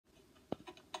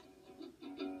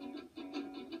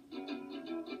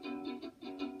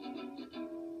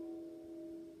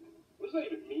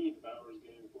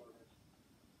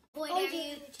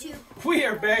We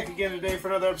are back again today for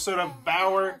another episode of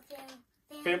Bauer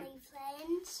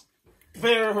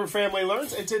Family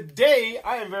Learns. And today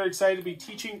I am very excited to be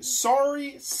teaching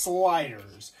Sorry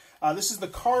Sliders. This is the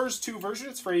Cars 2 version.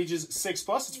 It's for ages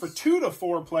 6+. It's for 2 to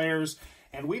 4 players.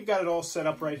 And we've got it all set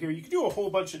up right here. You can do a whole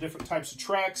bunch of different types of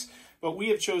tracks, but we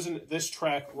have chosen this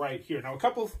track right here. Now, a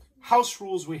couple of house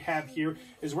rules we have here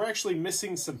is we're actually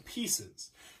missing some pieces.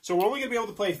 So we're only going to be able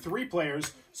to play 3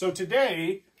 players. So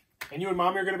today, and you and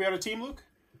Mommy are going to be on a team, Luke?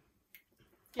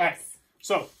 Yes. All right.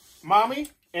 So, Mommy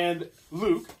and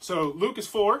Luke. So, Luke is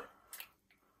 4.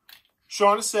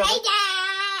 Sean is 7. Hey,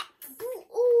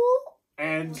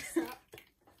 Dad!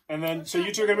 And then, so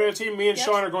you two are going to be on a team. Me and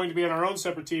Sean are going to be on our own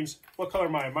separate teams. What color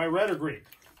am I? Am I red or green?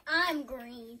 I'm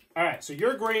green. All right, so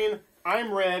you're green.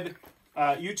 I'm red.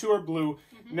 You two are blue.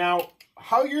 Now,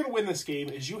 how you're going to win this game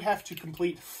is you have to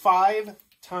complete 5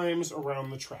 times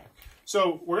around the track.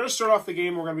 So we're going to start off the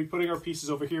game. We're going to be putting our pieces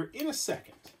over here in a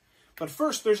second. But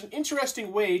first, there's an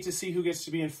interesting way to see who gets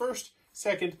to be in first,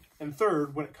 second, and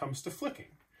third when it comes to flicking.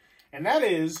 And that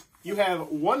is, you have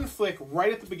one flick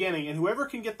right at the beginning, and whoever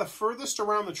can get the furthest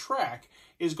around the track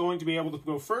is going to be able to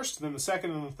go first, then the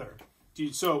second, and the third.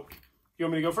 So, you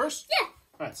want me to go first? Yeah.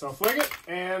 All right, so I'll flick it,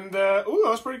 and, ooh,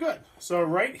 that was pretty good. So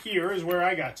right here is where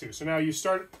I got to. So now you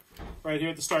start right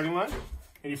here at the starting line,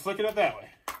 and you flick it up that way.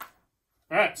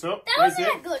 All right, so That wasn't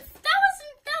a good.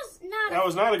 That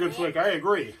was not a good flick. I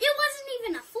agree. It wasn't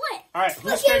even a flick. All right,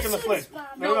 who's taking the flick?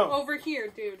 No, over here,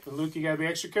 dude. But Luke, you gotta be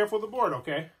extra careful with the board,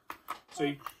 okay? So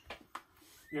you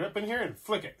get up in here and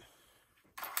flick it.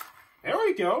 There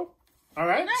we go. All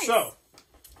right, nice. So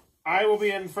I will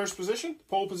be in first position,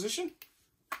 pole position.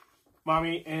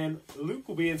 Mommy and Luke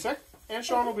will be in second, and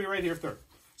Sean will be right here third.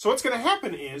 So what's going to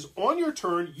happen is, on your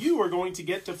turn, you are going to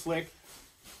get to flick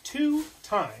 2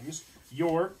 times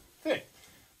your thing.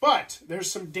 But there's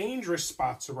some dangerous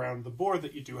spots around the board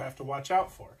that you do have to watch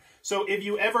out for. So if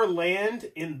you ever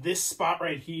land in this spot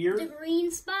right here, The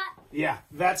green spot? yeah,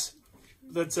 that's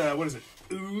what is it?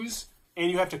 Ooze.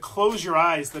 And you have to close your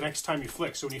eyes the next time you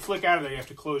flick. So when you flick out of there, you have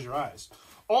to close your eyes.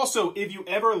 Also, if you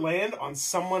ever land on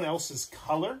someone else's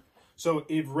color, so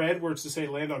if red were to say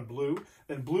land on blue,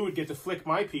 then blue would get to flick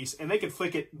my piece, and they could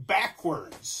flick it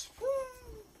backwards.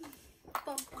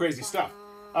 Crazy stuff.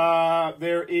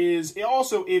 There is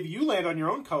also, if you land on your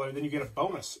own color, then you get a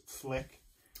bonus flick.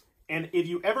 And if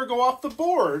you ever go off the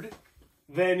board,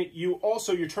 then your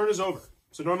turn is over.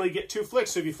 So normally you get 2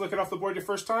 flicks. So if you flick it off the board your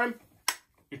first time,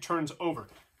 your turn's over.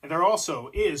 And there also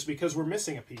is, because we're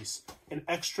missing a piece, an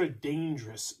extra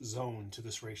dangerous zone to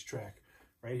this racetrack.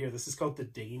 Right here, this is called the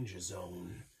danger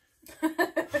zone.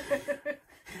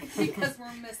 Because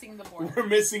we're missing the board. We're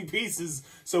missing pieces.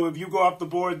 So if you go off the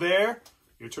board there,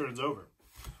 your turn's over.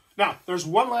 Now, there's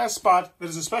one last spot that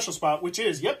is a special spot, which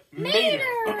is, Mater.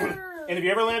 And if you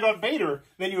ever land on Mater,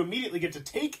 then you immediately get to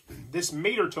take this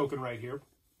Mater token right here.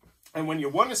 And when you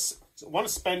want to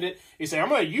spend it, you say, I'm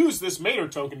going to use this Mater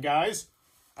token, guys.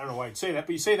 I don't know why you'd say that,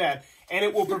 but you say that. And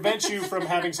it will prevent you from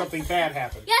having something bad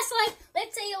happen. Yes, like,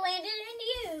 let's say you landed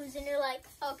in use, and you're like,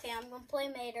 okay, I'm going to play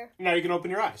Mater. Now you can open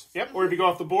your eyes. Yep, or if you go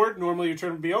off the board, normally your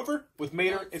turn would be over. With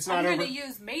Mater, it's not over. I'm going to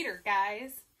use Mater,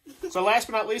 guys. So last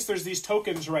but not least, there's these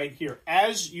tokens right here.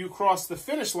 As you cross the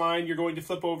finish line, you're going to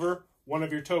flip over one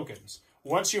of your tokens.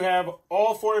 Once you have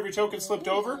all 4 of your tokens flipped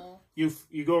over, you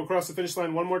go across the finish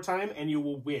line one more time, and you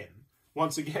will win.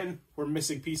 Once again, we're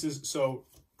missing pieces, so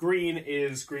green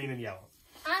is green and yellow.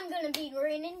 I'm going to be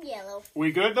green and yellow.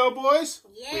 We good, though, boys?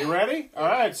 Yeah. We ready? All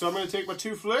right, so I'm going to take my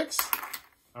 2 flicks.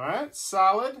 All right,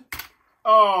 solid.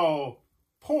 Oh,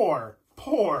 poor.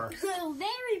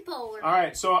 Very poor. All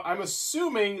right, so I'm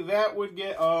assuming that would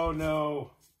get... Oh,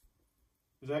 no.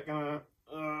 Is that going to...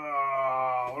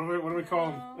 what do we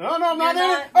call them? No, I'm not in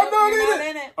it. I'm not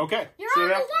in it. Okay. You're on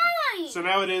the line. So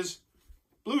now it is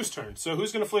Blue's turn. So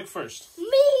who's going to flick first? Me.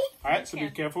 All right, so be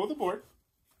careful with the board.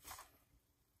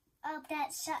 Oh, that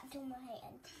shot to my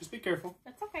hand. Just be careful.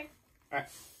 That's okay. All right.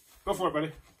 Go for it,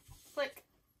 buddy. Flick.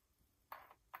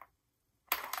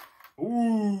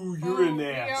 Ooh, you're in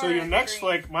there. So your next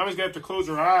flick, Mommy's going to have to close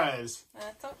her eyes.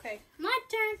 That's okay. My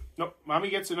turn. Nope, Mommy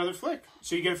gets another flick.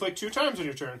 So you get to flick 2 times on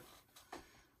your turn.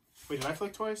 Wait, did I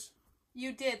flick twice?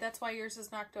 You did. That's why yours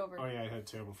is knocked over. Oh, yeah, I had a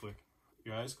terrible flick.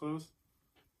 Your eyes closed?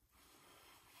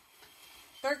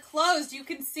 They're closed. You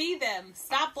can see them.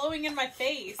 Stop blowing in my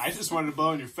face. I just wanted to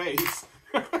blow in your face.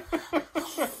 I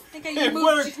think It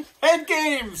worked! Head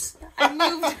games!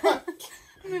 I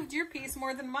moved your piece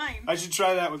more than mine. I should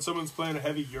try that when someone's playing a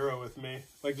heavy Euro with me.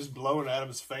 Like, just blowing at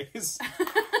his face.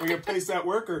 We're going to place that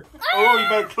worker. Oh, you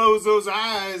better close those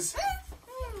eyes.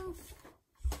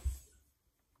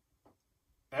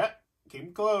 Keep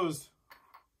them closed.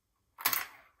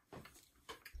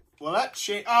 Well, that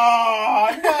changed.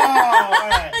 Oh, no! All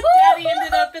right. Daddy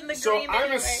ended up in the So green I'm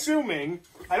anyway. assuming,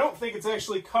 I don't think it's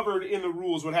actually covered in the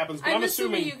rules what happens, but I'm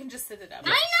assuming you can just sit it up. I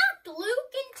knocked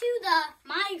Luke into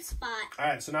my spot. All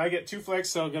right, so now I get 2 flicks,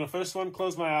 so I'm going to first one,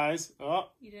 close my eyes. Oh,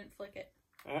 You didn't flick it.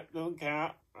 that doesn't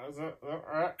count. That's it. All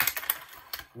right.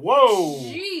 Whoa!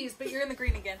 Jeez, but you're in the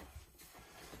green again.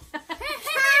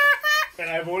 And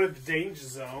I avoided the danger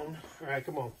zone. All right,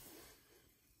 come on.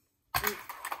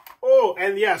 Oh,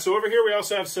 and yeah, so over here we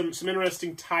also have some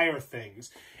interesting tire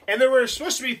things. And there were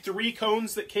supposed to be 3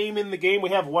 cones that came in the game. We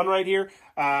have 1 right here.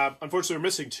 Unfortunately, we're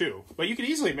missing 2. But you could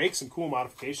easily make some cool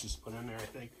modifications to put in there, I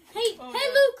think. Hey, Oh, hey,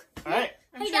 yeah. Luke. All right.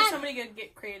 I'm Hey, sure Dad. somebody could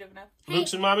get creative enough.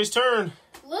 Luke's and Mommy's turn.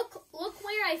 Look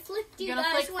where I flipped you You gonna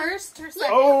guys. flick when- first or second?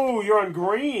 Oh, you're on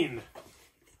green.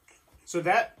 So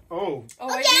that, oh. Oh,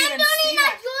 Okay, I didn't I'm even doing see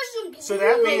that. that. Yours So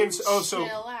that means, oh, so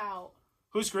Chill out.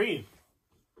 who's green?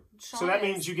 Sean So that is.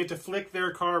 means you get to flick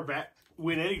their car back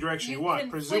in any direction you can want, flick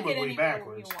it presumably anywhere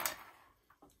backwards. You want.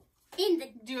 in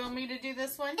the Do you want me to do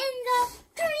this one?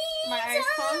 green My eyes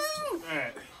closed? zone. All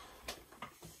right.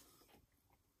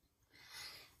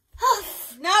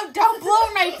 No, don't blow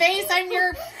in my face. I'm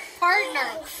your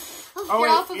partner. Oh, Get wait,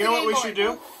 off of you the know what Game we Boy. should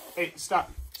do? Hey,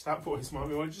 stop. Stop, boys.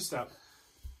 Mommy, why don't you stop?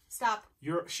 Stop.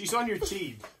 She's on your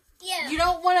team. Yeah. You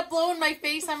don't want to blow in my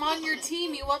face. I'm on your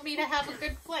team. You want me to have a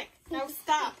good flick. No,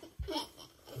 stop.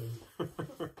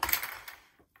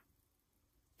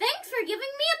 Thanks for giving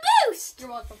me a boost. You're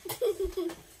welcome.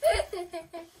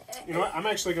 You know what? I'm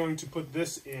actually going to put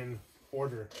this in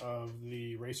order of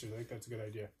the racers. I think that's a good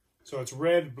idea. So it's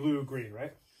red, blue, green,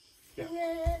 right?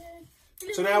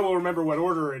 So now we'll remember what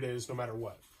order it is no matter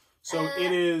what. So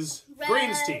it is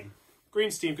Green's red. team.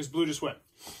 Green's team because blue just went.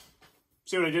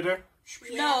 See what I did there?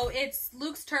 No, it's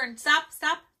Luke's turn. Stop.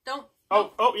 Don't.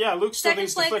 Oh, yeah, Luke still Second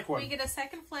needs to flick. flick one. We get a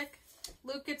second flick.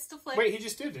 Luke gets to flick. Wait, he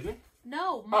just did, didn't he?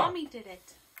 No, Mommy did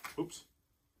it. Oops.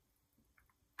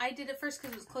 I did it first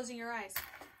because it was closing your eyes.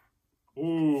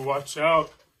 Ooh, watch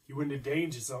out. You in the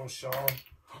danger zone, Sean.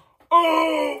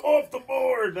 Oh, off the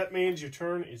board. That means your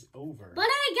turn is over. But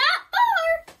I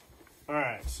got 4. All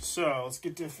right, so let's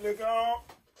get the flick off.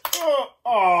 Oh,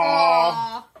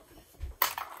 aw. Aw.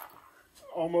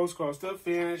 Almost crossed the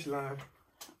finish line.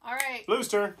 All right. Blue's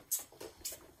turn.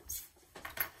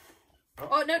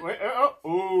 Oh, no. Wait,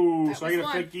 ooh, That so I was gotta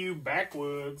one. flick you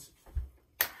backwards.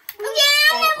 Okay,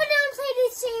 I never done play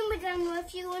this game again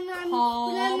with you when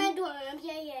I'm at dorm.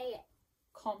 Yeah.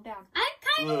 Calm down. I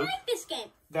kind of Look. like this game.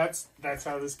 That's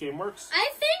how this game works. I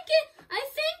think it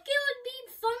would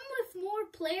be fun with more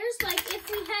players. Like if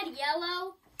we had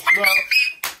yellow. No.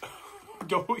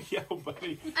 Don't yell,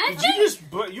 buddy.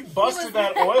 You busted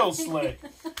that oil slick.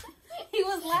 He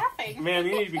was laughing. Man,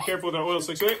 you need to be careful with that oil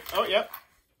slicks. Wait, oh, yep.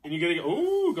 And you gotta go,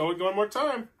 ooh, go one more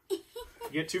time. You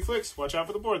get 2 flicks. Watch out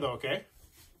for the board, though, okay?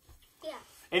 Yeah.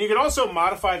 And you can also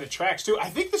modify the tracks, too. I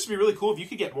think this would be really cool if you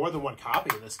could get more than one copy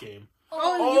of this game.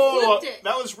 Oh, you flipped it.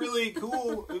 That was really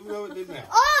cool, even though it didn't happen.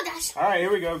 Oh, that's. All right,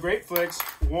 here we go. Great flicks.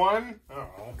 1. Oh.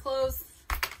 Close.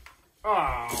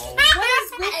 Oh. What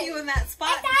is with you in that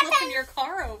spot and flipping your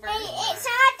car over? Hey, it's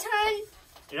our turn.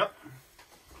 Yep.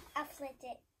 I flipped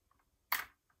it.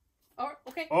 Oh,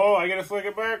 okay. Oh, I gotta flick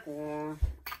it back. Oh.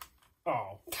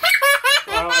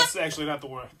 Well, that's actually not the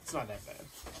word. It's not that bad.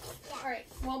 All right.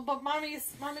 Well, but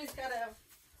mommy's gotta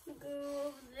Go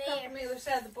come there. from the other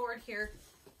side of the board here.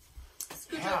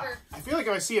 Scooch Yeah. over. I feel like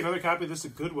if I see another copy of this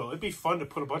at Goodwill, it'd be fun to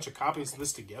put a bunch of copies of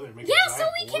this together and make a Yeah, so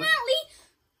giant we can board. at least.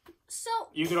 So.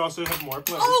 You could also have more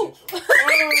players. Oh!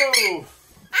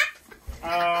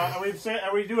 Oh!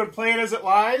 Are we doing Play It As It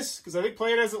Lies? Because I think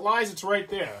Play It As It Lies, it's right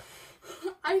there.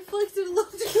 I flicked it a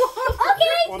little too hard.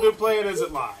 Okay. We'll do Play It As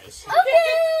It Lies.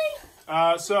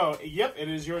 Okay. So, yep, it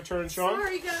is your turn, Sean.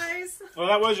 Sorry, guys. Well,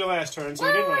 that was your last turn, so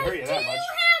it didn't really hurt you that Do much.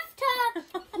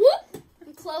 you have to whoop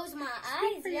and close my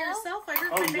eyes, For yo? yourself, I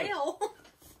hurt Oh, my you did. nail.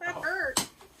 That Oh. hurt.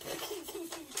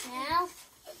 Now.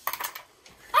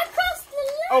 I crossed the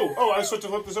line. Oh, I was supposed to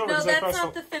flip this over No, because I that's crossed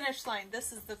not the finish line.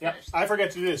 This is the Yep, finish line. I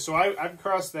forgot to do this, so I've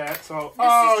crossed that. So, This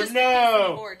oh is just the piece of the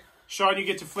no, board. Sean, you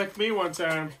get to flick me one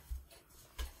time.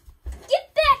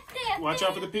 Get back there. Watch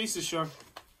out for the pieces, Sean.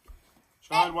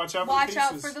 Sean, watch out for Watch the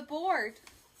pieces. out for the board.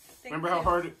 Thank Remember you. how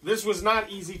hard this was not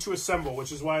easy to assemble,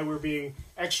 which is why we're being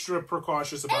extra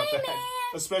precautious about Amen.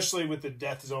 that, especially with the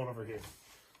death zone over here.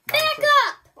 Back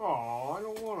up. Oh, I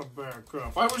don't want to back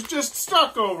up. I was just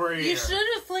stuck over here. You should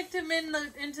have flicked him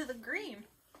into the green.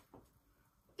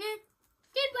 Did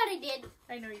what I did.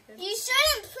 I know you did. You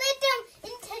shouldn't flick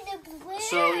them into the blue.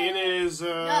 So it is.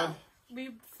 No.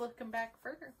 We flick him back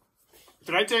further.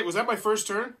 Did I take? Was that my first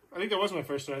turn? I think that was my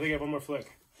first turn. I think I have one more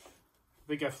flick. I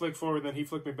think I flicked forward, then he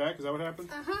flicked me back. Is that what happened?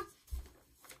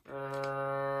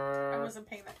 I wasn't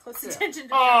paying that close attention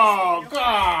to Oh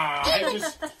God!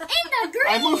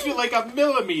 I moved it like a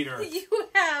millimeter. You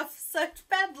have such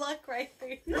bad luck right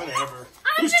there. Whatever.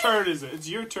 Whose turn is it? It's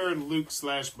your turn, Luke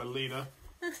 / Melina.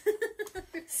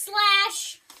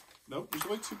 Slash. Nope. There's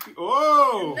only 2 people.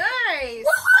 Oh! Nice.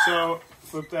 So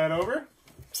flip that over.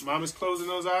 Mom is closing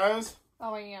those eyes.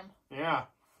 Oh, I am. Yeah.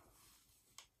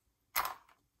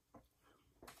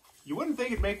 You wouldn't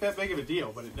think it'd make that big of a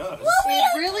deal, but it does.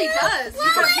 It really does. You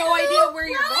have no idea where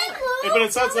you're going. Hey, but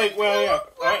it sounds like, well, yeah.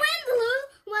 One win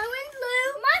blue. One win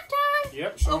blue. My turn.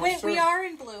 Yep. Oh, wait, we are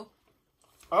in blue.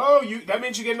 Oh, that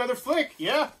means you get another flick.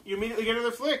 Yeah, you immediately get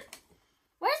another flick.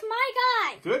 Where's my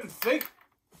guy? Good flick.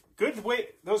 Good.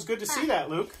 Wait, that was good to see that,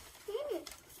 Luke.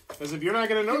 Because if you're not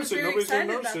going to notice it, nobody's going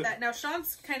to notice it. That. Now,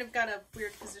 Sean's kind of got a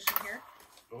weird position here.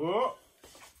 Oh.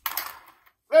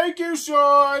 Thank you,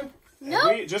 Sean.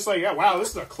 Nope. Just like that. Wow, this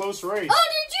is a close race. Oh,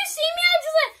 did you see me?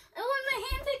 I when my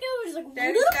hand picked it was like.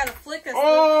 Daddy's got a flick us.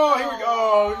 Oh, here we go.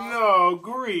 Oh, no.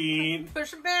 Green.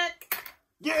 Push him back.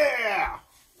 Yeah.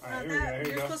 All right, here we go. Here we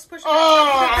You're go. supposed to push him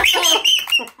Oh, back.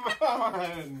 come on.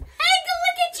 Hey, go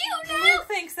look at you now. Who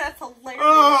thinks that's hilarious?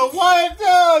 Oh, what?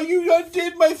 No, you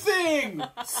undid my thing.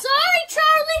 Sorry,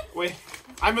 Charlie. Wait,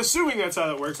 I'm assuming that's how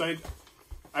that works.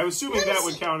 I'm assuming that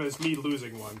would count as me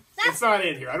losing one. It's not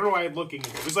in here. I don't know why I'm looking in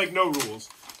here. There's like no rules.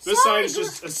 This side is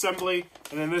just assembly,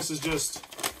 and then this is just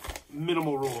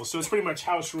minimal rules. So it's pretty much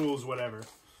house rules, whatever.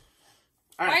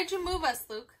 All right. Why'd you move us,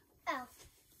 Luke? Oh.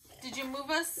 Did you move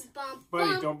us?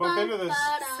 Buddy, don't bump into this.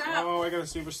 Stop. Oh, I gotta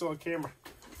see if we're still on camera.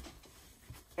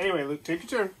 Anyway, Luke, take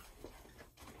your turn.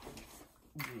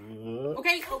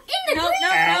 Okay. In the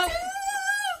No.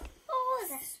 Oh,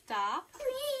 Stop. green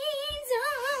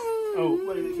zone. Oh,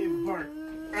 buddy, they came apart.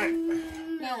 All right.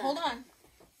 No, hold on.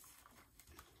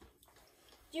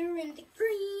 You're in the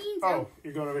green zone. Oh,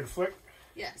 you're going over to flick?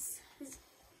 Yes.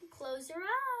 Close your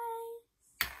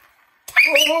eyes.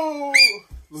 Oh!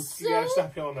 Luke, you gotta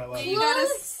stop yelling that loud. You gotta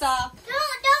stop.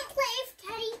 Don't play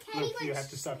with Teddy. Luke, you have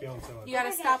to stop yelling so loud. You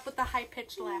gotta stop with the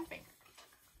high-pitched laughing.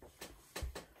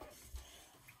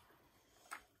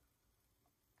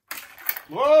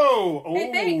 Whoa! Oh!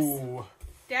 Hey, thanks.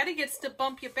 Daddy gets to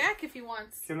bump you back if he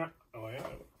wants. Can I? Oh, yeah.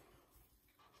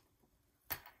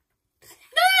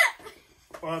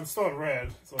 Well, I'm still in red,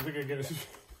 so I think I get it.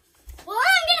 Well,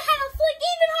 I'm gonna have a flick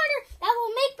even harder. That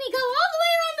will make me go all the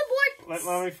way around the board.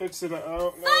 Let me fix it.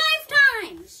 Oh, no. 5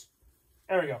 times.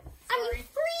 There we go. I mean, 3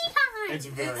 times. It's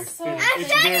very so thin. I'm It's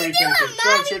trying very to do thin. it, So it's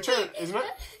Mommy. your turn, isn't it?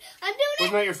 I'm doing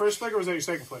Wasn't that your first flick, or was that your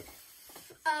second flick?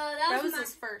 That was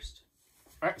his first,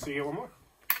 All right, so you get one more.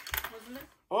 wasn't it?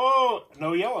 Oh,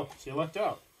 no yellow. So you lucked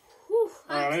out. Whew,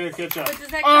 All right, I need to catch up. But does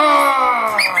that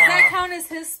Ah! count as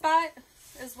his spot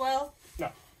as well? No.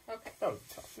 Okay. That was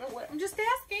tough. No way. I'm just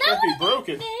asking. That That'd be would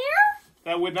broken. be fair.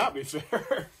 That would not be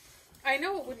fair. I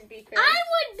know it wouldn't be fair. I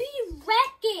would be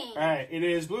wrecking. All right, it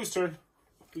is Blue's turn.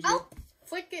 Who's Oh.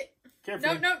 Flick it.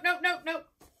 Carefully. No.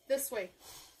 This way.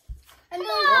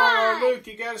 Oh, Luke,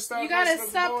 you gotta stop. You gotta messing with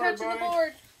stop the board, touching the buddy.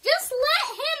 board. Just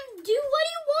let him do what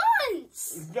he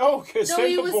wants. No, because No, then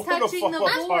he the was board will touching the fall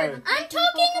board. apart. I'm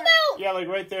talking about Yeah, like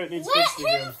right there, it needs let fixing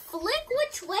him again. flick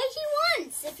which way he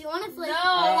wants. If you want to flick. No,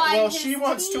 Well, I'm she his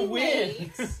wants to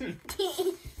win.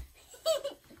 teammate.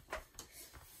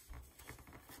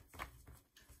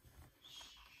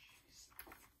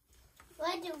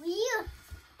 What do we?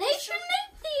 They should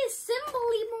make the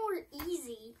assembly more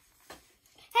easy.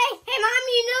 Hey, Mom,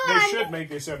 you know They I'm. should make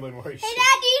the assembly more easy. Hey,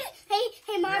 Daddy.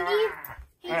 Hey, Mom, you.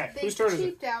 All right, They whose turn is it?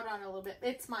 cheaped out on it a little bit.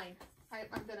 It's mine. I'm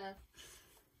gonna.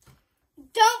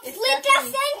 Don't It's flick us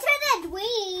definitely- into the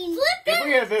green. Flick If us.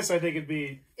 we had this, I think it'd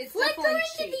be. It's Flick her definitely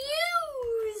into cheap. the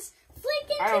U's. Flick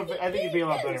into I don't. the I think it'd be a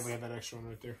lot better if U's. we had that extra one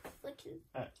right there. Flick it.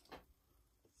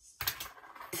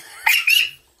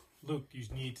 Luke, you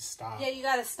need to stop. Yeah, you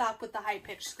gotta stop with the high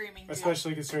pitched screaming. too.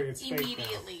 Especially considering it's fake now.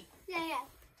 Immediately. Yeah.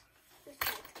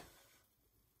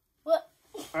 What?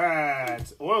 All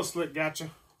right, oil slick, gotcha.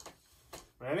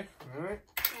 Ready? All right.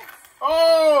 Yes.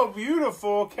 Oh,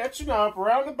 beautiful! Catching up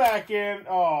around the back end.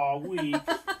 Oh, weak.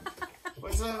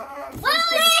 What's that? Well,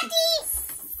 Daddy,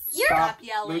 you're Stop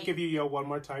yelling. Luke, if you yell one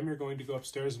more time, you're going to go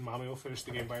upstairs and Mommy will finish the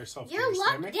game by herself. Do you you're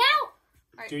understand locked me? out. All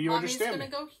right, Do you Mommy's understand me?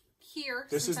 gonna go here.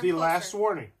 This since is I'm the closer. last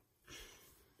warning.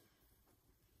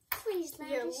 Please,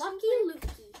 you're lucky,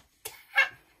 Lukey.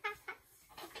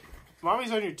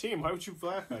 Mommy's on your team. Why would you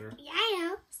laugh at her? Yeah, I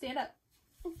know. Stand up.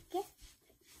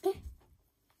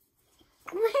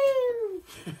 Woo!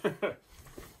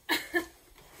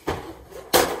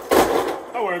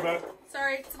 Don't worry about it.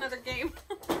 Sorry, it's another game.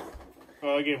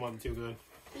 Oh, the game wasn't too good.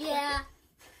 Yeah.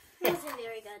 It wasn't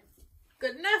very good.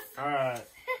 Good enough? Alright.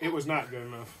 It was not good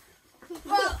enough.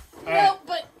 Well, Alright. no,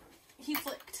 but he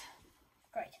flicked.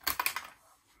 Great.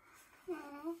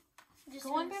 Just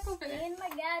Go on back over there. stand my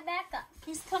guy back up.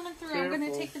 He's coming through. I'm going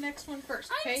Careful. to take the next one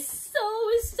first, okay? I'm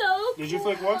so Did you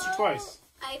flick once or twice?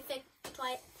 I flicked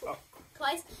twice. Oh.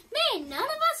 Twice. Man, none of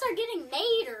us are getting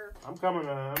mater. I'm coming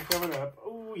on. I'm coming up.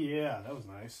 Oh, yeah. That was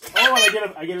nice. Oh,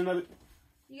 and I get another...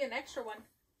 You get an extra one.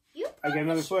 I get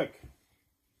another flick.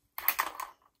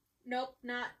 Nope,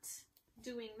 not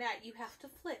doing that. You have to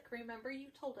flick. Remember, you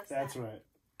told us That's that. right.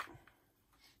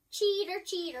 Cheater,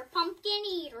 cheater, pumpkin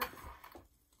eater.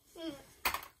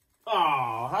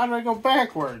 Oh, how did I go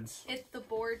backwards? The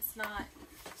board's not.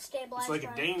 Stabilized. It's like a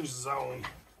right. danger zone.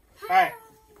 Alright.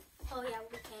 Oh yeah,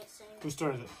 we can't sing. Whose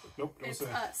turn is it? Nope. Don't It's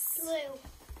say. us. Blue.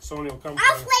 Sony will come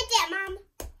I'll for flick it, Mom.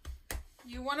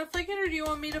 You want to flick it, or do you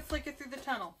want me to flick it through the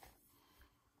tunnel?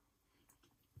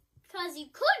 Because you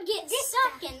could get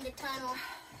stuck in the tunnel.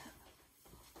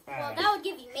 Well, that would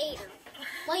give you mater.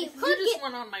 Well, you could You just get...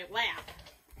 went on my lap.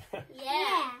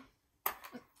 Yeah.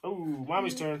 Oh,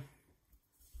 Mommy's turn.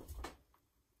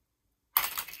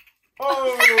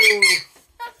 Oh!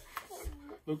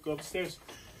 Look, go upstairs.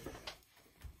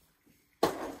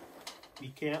 You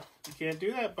can't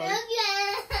do that, buddy.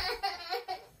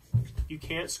 You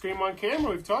can't scream on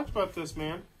camera. We've talked about this,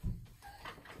 man.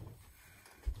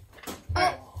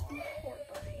 Oh, poor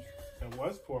buddy. It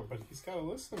was poor, but he's got to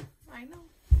listen. I know.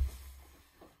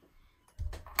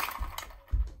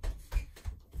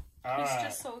 All He's right.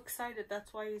 just so excited.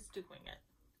 That's why he's doing it.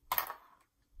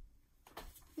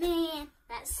 Man,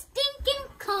 that stinking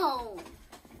cone. All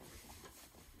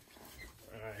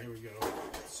right, here we go.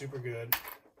 Super good.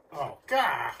 Oh,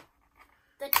 God.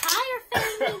 The tire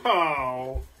family.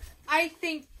 Oh. I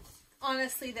think,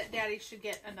 honestly, that Daddy should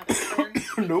get another turn.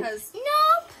 Nope. Because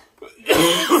Nope.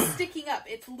 it's sticking up.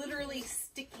 It's literally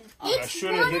sticking up. I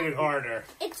should have hit it harder.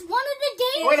 It's one of the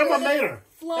days. Wait, I'm on Mater.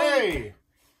 Flown. Hey.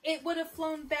 It would have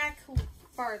flown back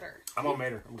farther. I'm on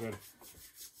Mater. I'm good.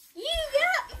 You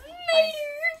got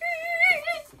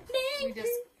We mater.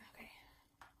 just...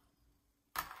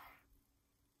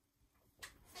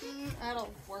 Okay.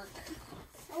 That'll work.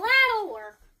 That'll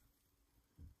work.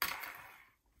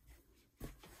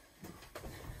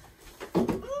 I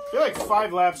feel like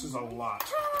 5 laps is a lot.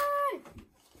 Turn.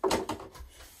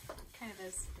 Kind of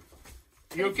is.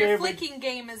 You If okay your if we, flicking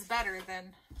game is better,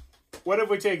 then... what if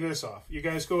we take this off? You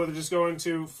guys go with just going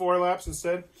to 4 laps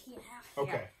instead? Yeah.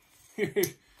 Okay.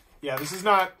 Yeah, this is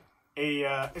not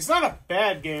a, it's not a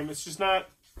bad game. It's just not,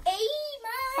 Hey,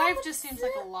 Mom. 5 just seems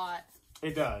like a lot.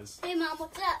 it does. Hey, Mom,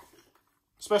 what's up?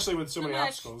 Especially with so Too many much.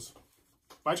 obstacles.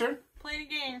 My turn? Playing a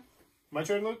game. My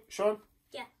turn, Luke? Sean?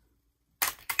 Yeah.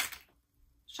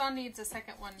 Sean needs a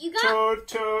second one. You got Toad,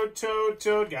 toad, toad,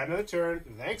 toad. Got another turn.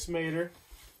 Thanks, Mater.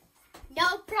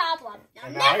 no problem. Now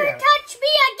And now I never got it. touch me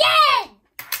again.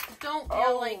 Don't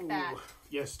yell like that.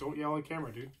 Yes, don't yell at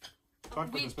camera, dude. Talked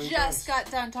about We this many just times.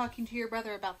 got done talking to your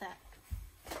brother about that.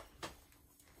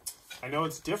 I know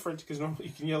it's different because normally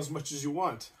you can yell as much as you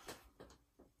want.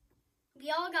 We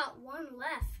all got one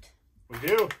left. We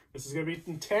do. This is going to be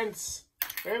intense.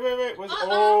 Wait. Uh-oh.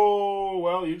 Oh,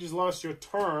 well, you just lost your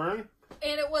turn.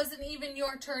 And it wasn't even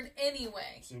your turn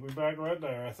anyway. So we're back right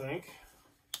there, I think.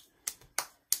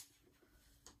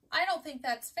 I don't think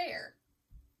that's fair.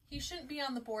 He shouldn't be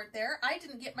on the board there. I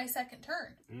didn't get my second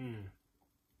turn.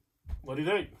 What do you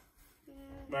think?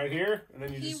 Right here? And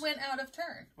then you He just... went out of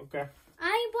turn. Okay.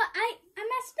 I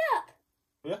messed up.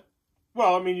 Yeah.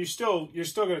 Well, I mean, you're still going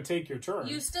to take your turn.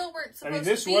 You still weren't I mean, supposed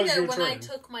this to be was there your when I turn.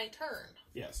 took my turn.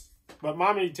 Yes. But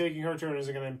Mommy taking her turn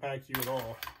isn't going to impact you at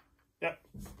all. Yep.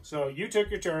 So you took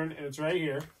your turn, and it's right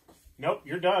here. Nope,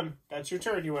 you're done. That's your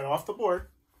turn. You went off the board.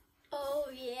 Oh,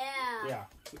 yeah. Yeah.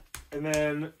 And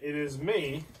then it is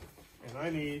me, and I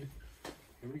need...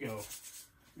 Here we go.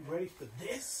 You ready for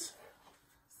this?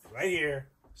 Right here.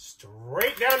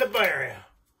 Straight down the barrier.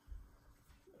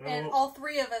 And Oh, all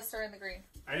 3 of us are in the green.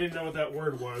 I didn't know what that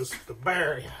word was. The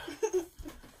barrier. All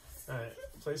right.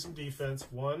 Play some defense.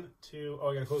 1, 2... Oh,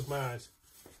 I got to close my eyes.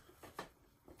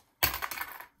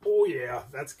 Oh, yeah.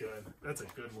 That's good. That's a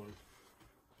good one.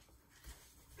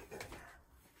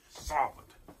 Solid.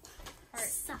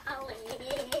 Solid.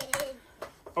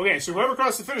 Okay, so whoever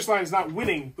crosses the finish line is not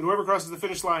winning, but whoever crosses the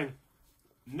finish line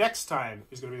next time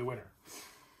is going to be the winner.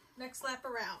 Next lap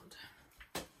around.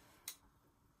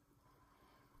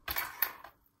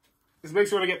 This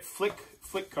makes me want to get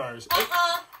flick cars.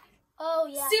 Oh,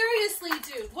 yeah.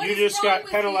 Seriously, dude. What You is just wrong got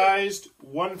with penalized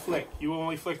 1 flick. You will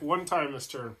only flick 1 time this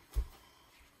turn.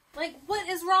 Like, what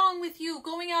is wrong with you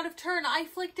going out of turn? I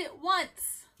flicked it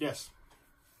once. Yes.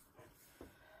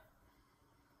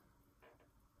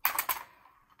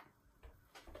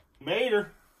 Made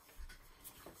her.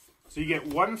 So you get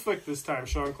one flick this time,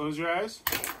 Sean. Close your eyes.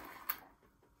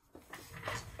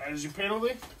 That is your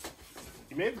penalty.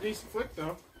 You made a decent flick,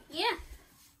 though. Yeah.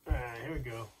 Alright, here we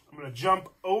go. I'm going to jump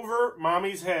over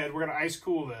Mommy's head. We're going to ice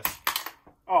cool this.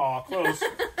 Aw, close.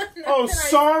 Oh,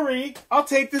 sorry. I'll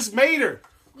take this Mater.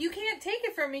 You can't take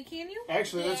it from me, can you?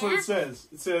 Actually, that's what it says.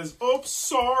 It says, oops,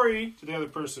 sorry, to the other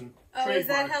person. Oh, Trademark. is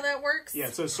that how that works? Yeah,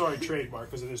 it says sorry, trademark,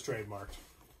 because it is trademarked.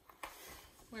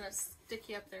 I'm going to stick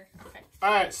you up there. Okay.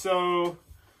 Alright, so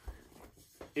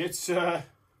it's, Oh,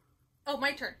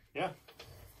 my turn. yeah.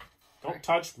 Don't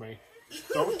touch me.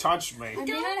 Don't touch me. I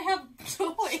may not have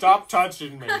toys. Stop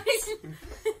touching me.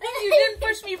 You didn't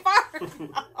push me far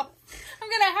enough. I'm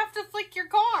going to have to flick your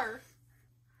car.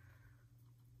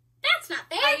 That's not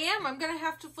fair. I am. I'm going to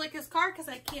have to flick his car because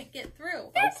I can't get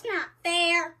through. That's not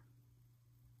fair.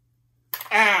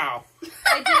 Ow.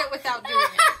 I did it without doing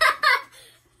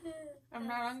it. I'm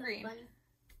not on green. Funny.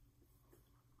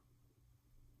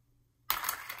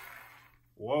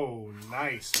 Whoa,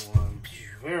 nice one.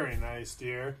 Very nice,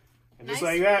 dear. And just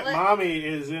Nice like that, flip. Mommy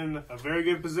is in a very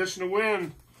good position to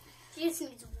win. She just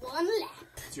needs one lap.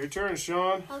 It's your turn,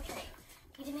 Sean. Okay.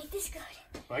 Need to make this good.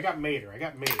 Well, I got Mater.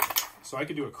 So I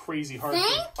could do a crazy hard Thank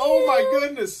thing. Oh my you.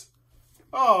 goodness.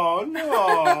 Oh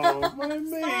no, my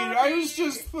Mater. I was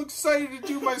just excited to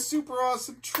do my super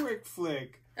awesome trick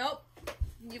flick. Oh,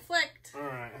 you flicked.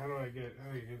 Alright, how do you get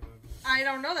that? I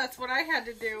don't know. That's what I had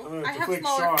to do. I'm gonna I have to have flick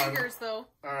smaller Sean. fingers, though.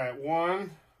 Alright, 1,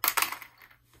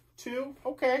 2.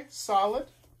 Okay, solid.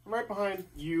 I'm right behind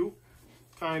you,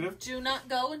 kind of. Do not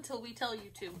go until we tell you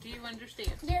to. Do you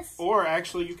understand? Yes. Or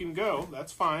actually, you can go.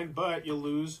 That's fine, but you'll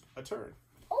lose a turn.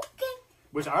 Okay.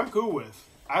 Which I'm cool with.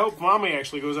 I hope Mommy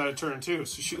actually goes out of turn too,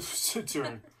 so she loses a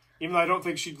turn. Even though I don't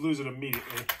think she'd lose it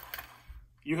immediately.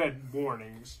 You had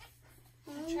warnings.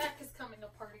 The track is coming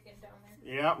apart again down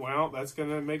there. Yeah, well, that's going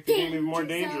to make the game even more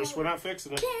dangerous. We're not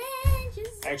fixing it.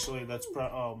 Actually, that's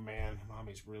oh man,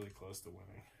 Mommy's really close to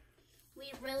winning.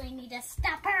 We really need to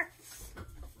stop her.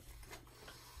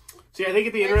 See, I think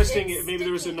it'd be Where's interesting it if maybe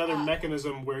there was sticking another up?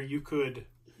 mechanism where you could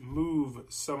move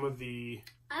some of the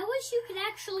I wish you could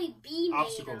actually be Mater.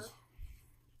 obstacles.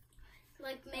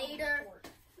 Like Mater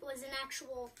was an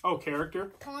actual Oh,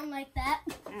 character? pawn like that.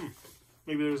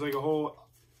 Maybe there's like a whole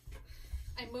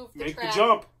I moved the make track. the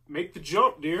jump. Make the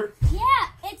jump, dear. Yeah,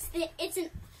 it's an.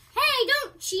 Hey,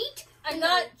 don't cheat. I'm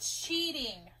not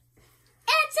cheating.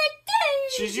 It's a game.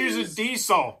 She's using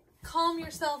diesel. Calm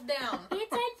yourself down.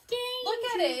 It's a game. Look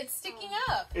at it. It's sticking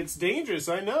up. It's dangerous,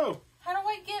 I know. How do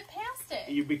I get past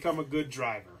it? You become a good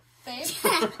driver. Babe,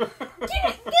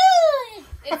 Get good.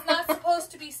 it's not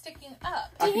supposed to be sticking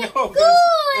up. I Get know. good.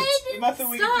 There's nothing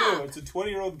we can do. Stop. It's a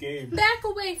 20-year-old game. Back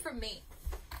away from me.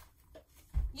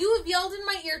 You have yelled in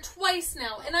my ear twice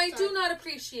now, and I do not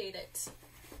appreciate it.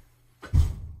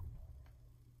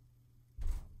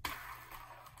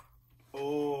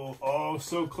 Oh,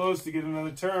 so close to get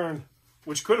another turn.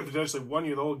 Which could have potentially won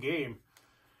you the whole game.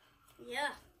 Yeah.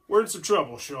 We're in some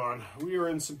trouble, Sean. We are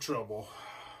in some trouble.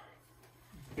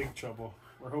 Big trouble.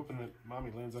 We're hoping that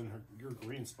Mommy lands on your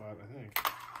green spot, I think.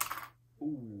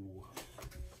 Ooh.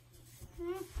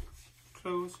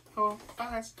 Close your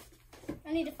eyes.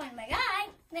 I need to find my guy.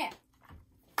 There.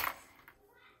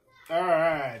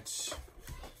 Alright.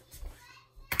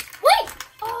 Wait!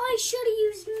 Oh, I should have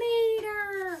used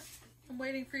Mater. I'm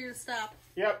waiting for you to stop.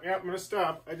 Yep, I'm gonna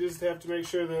stop. I just have to make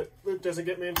sure that Luke doesn't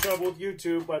get me in trouble with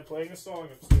YouTube by playing a song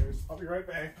upstairs. I'll be right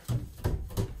back.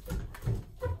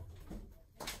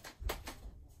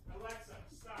 Alexa,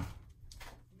 stop.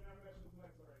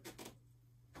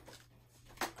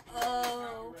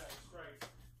 Oh.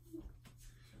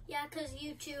 Yeah, because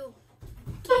YouTube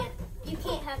you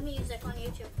can't have music on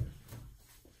YouTube.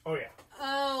 Oh yeah.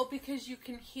 Oh, because you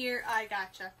can hear. I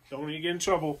gotcha. Don't want you to get in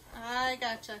trouble. I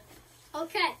gotcha.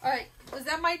 Okay. All right. Was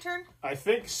that my turn? I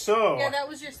think so. Yeah, that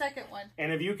was your second one.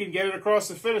 And if you can get it across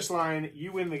the finish line,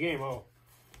 you win the game. Oh.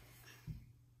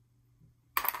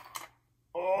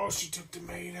 Oh, she took the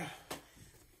Mater.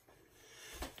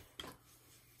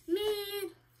 Man.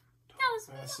 That was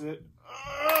That's it.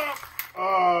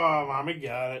 Oh, Mommy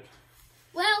got it.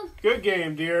 well, Good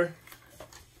game, dear.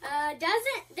 isn't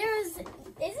there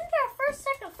a first,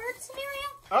 second, third scenario?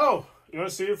 Oh, you want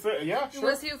to see your yeah, You sure.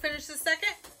 want to see who finished the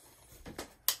second?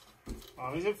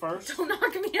 Mommy's in first. Don't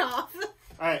knock me off.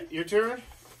 All right, your turn.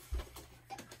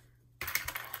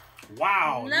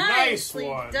 Wow, nice Nicely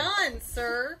one. done,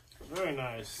 sir. Very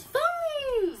nice.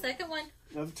 Boom! Second one.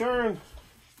 Another turn.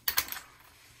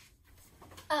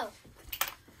 Oh.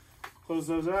 Close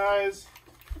those eyes.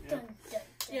 Dun, dun, dun.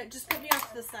 Yeah, just put me off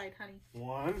to the side, honey.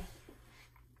 1,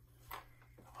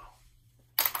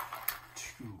 2.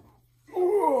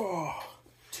 Oh,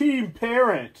 team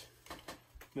parent.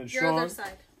 Then Your Sean, other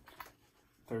side.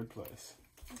 3rd place.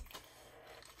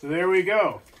 So there we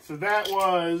go. So that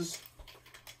was,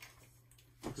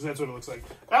 because that's what it looks like.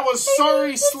 That was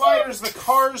Sorry Sliders, the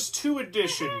Cars 2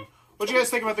 edition. What'd you guys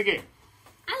think about the game?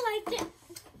 I liked it.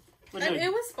 What'd you think?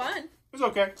 It was fun. It was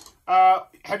okay.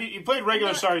 Have you played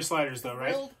regular Sorry Sliders though,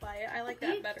 right? Thrilled by it. I like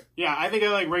that better. Yeah, I think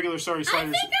I like regular Sorry I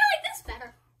Sliders. think I like this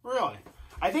better. Really?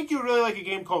 I think you really like a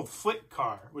game called Flick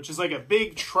Car, which is like a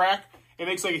big track. It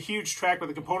makes like a huge track, but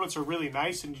the components are really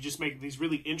nice, and you just make these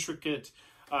really intricate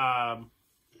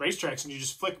racetracks, and you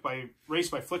just race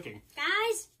by flicking.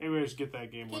 Guys, Maybe we should get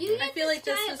that game one you day. I feel like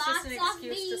this giant was just an box off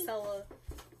excuse to me? sell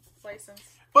a license.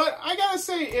 But I gotta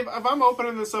say, if I'm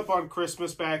opening this up on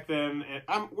Christmas back then,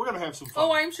 we're gonna have some fun.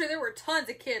 Oh, I'm sure there were tons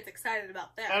of kids excited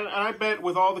about that. And I bet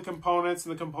with all the components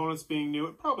and the components being new,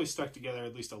 it probably stuck together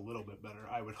at least a little bit better,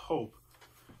 I would hope.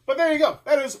 But there you go.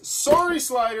 That is Sorry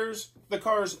Sliders, the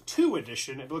Cars 2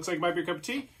 edition. If it looks like it might be your cup of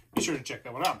tea, be sure to check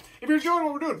that one out. If you're enjoying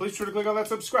what we're doing, please be sure to click on that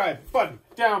subscribe button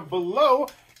down below.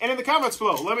 And in the comments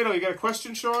below, let me know. You got a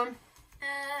question, Sean?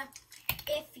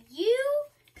 if you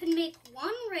could make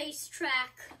one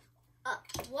racetrack,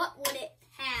 what would it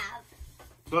have?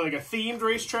 So like a themed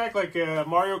racetrack, like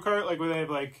Mario Kart, like where they have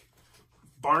like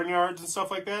barnyards and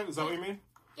stuff like that? Is that what you mean?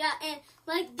 Yeah, and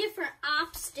like different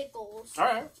obstacles. All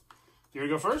right. You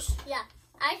want to go first? Yeah,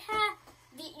 I'd have,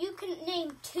 you can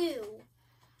name 2.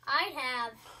 I'd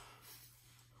have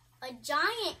a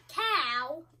giant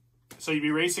cow. So you'd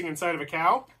be racing inside of a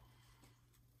cow?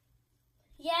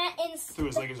 Yeah, and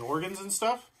Through his organs and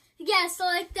stuff? yeah, so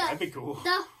like That'd be cool.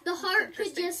 the heart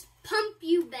could just pump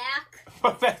you back,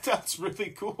 But that sounds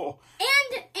really cool.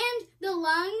 and the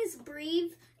lungs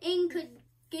breathing could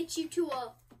get you to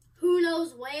a who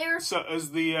knows where. So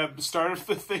is the start of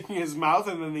the thing his mouth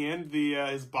and then the end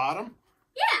his bottom?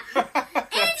 Yeah,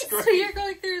 That's great. So you're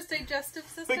going through his digestive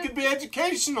system? It could be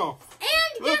educational.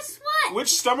 and Look, guess what? Which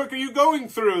stomach are you going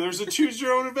through? There's a choose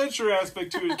your own adventure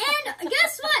aspect to it. And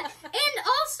guess what? And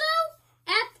also,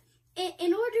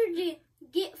 in order to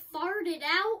get farted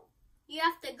out, you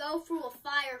have to go through a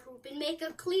fire hoop and make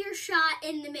a clear shot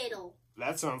in the middle.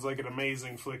 That sounds like an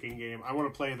amazing flicking game. I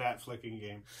want to play that flicking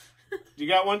game. You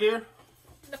got one, dear?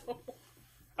 No.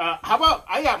 How about,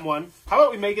 I got one. How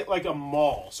about we make it like a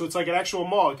mall? So it's like an actual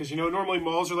mall, because normally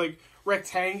malls are like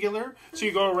rectangular. So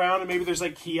you go around and maybe there's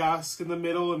like kiosks in the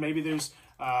middle, and maybe there's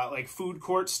like food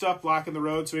court stuff blocking the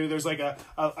road. So maybe there's like a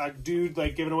dude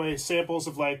like giving away samples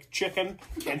of like chicken,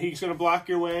 and he's going to block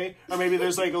your way. Or maybe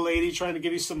there's like a lady trying to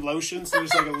give you some lotion, so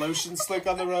there's like a lotion slick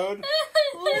on the road.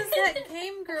 What was that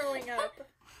game growing up?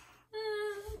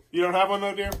 You don't have one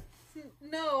though, dear?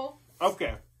 No. Okay.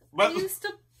 I But used to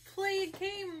play a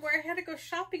game where I had to go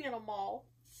shopping in a mall.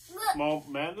 Mall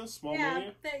Madness? Mall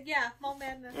Mania? Mall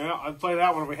Madness. Yeah, I'd play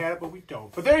that one if we had it, but we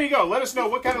don't. But there you go. Let us know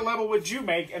what kind of level would you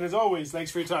make. And as always,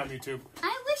 thanks for your time, YouTube.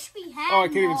 I wish we had Oh, I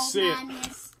can't even Mall see it.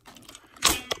 Madness.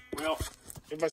 Well,